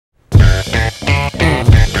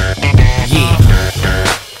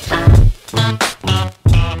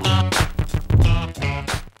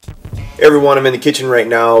everyone, I'm in the kitchen right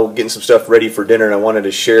now getting some stuff ready for dinner, and I wanted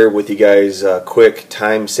to share with you guys a quick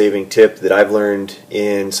time-saving tip that I've learned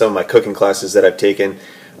in some of my cooking classes that I've taken.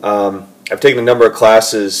 I've taken a number of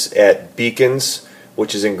classes at Beacons,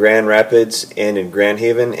 which is in Grand Rapids, and in Grand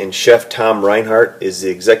Haven, and Chef Tom Reinhardt is the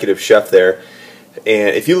executive chef there.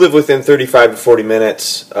 And if you live within 35 to 40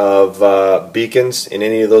 minutes of Beacons in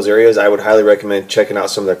any of those areas, I would highly recommend checking out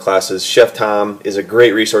some of their classes. Chef Tom is a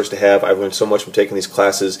great resource to have. I've learned so much from taking these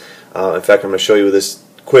classes. In fact, I'm going to show you this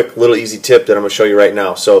quick little easy tip that I'm going to show you right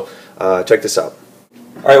now. So check this out.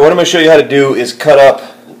 Alright, what I'm going to show you how to do is cut up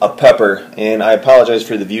a pepper. And I apologize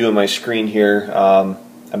for the view of my screen here.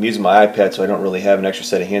 I'm using my iPad, so I don't really have an extra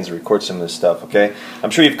set of hands to record some of this stuff, okay? I'm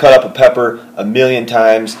sure you've cut up a pepper a million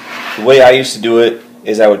times. The way I used to do it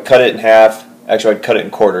is I would cut it in half. Actually, I'd cut it in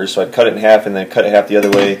quarters, so I'd cut it in half and then cut it half the other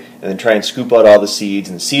way and then try and scoop out all the seeds,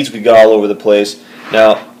 and the seeds could get all over the place.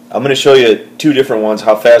 Now, I'm going to show you two different ones,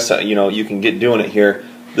 how fast you can get doing it here.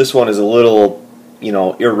 This one is a little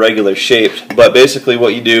irregular shaped, but basically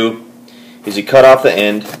what you do is you cut off the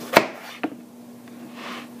end,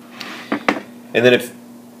 and then if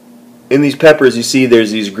in these peppers you see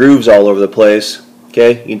there's these grooves all over the place,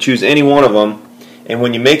 okay? You can choose any one of them, and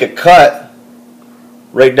when you make a cut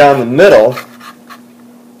right down the middle,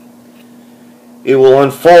 it will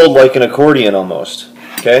unfold like an accordion almost,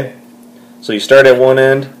 okay? So you start at one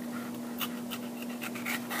end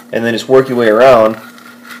and then just work your way around.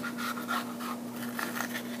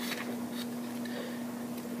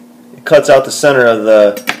 It cuts out the center of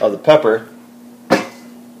the pepper.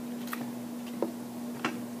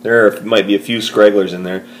 There might be a few scragglers in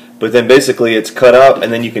there, but then basically it's cut up,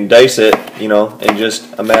 and then you can dice it, in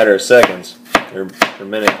just a matter of seconds or a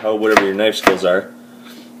minute, whatever your knife skills are.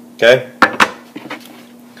 Okay?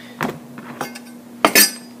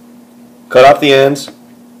 Cut off the ends.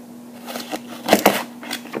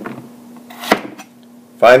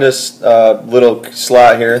 Find this little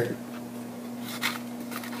slot here,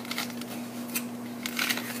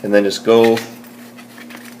 and then just go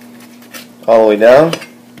all the way down.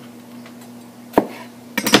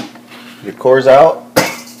 Your core's out,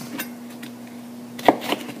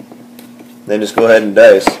 then just go ahead and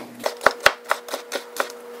dice.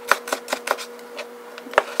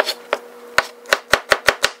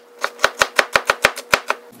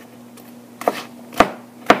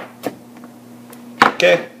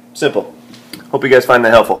 Okay, simple. Hope you guys find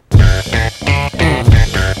that helpful.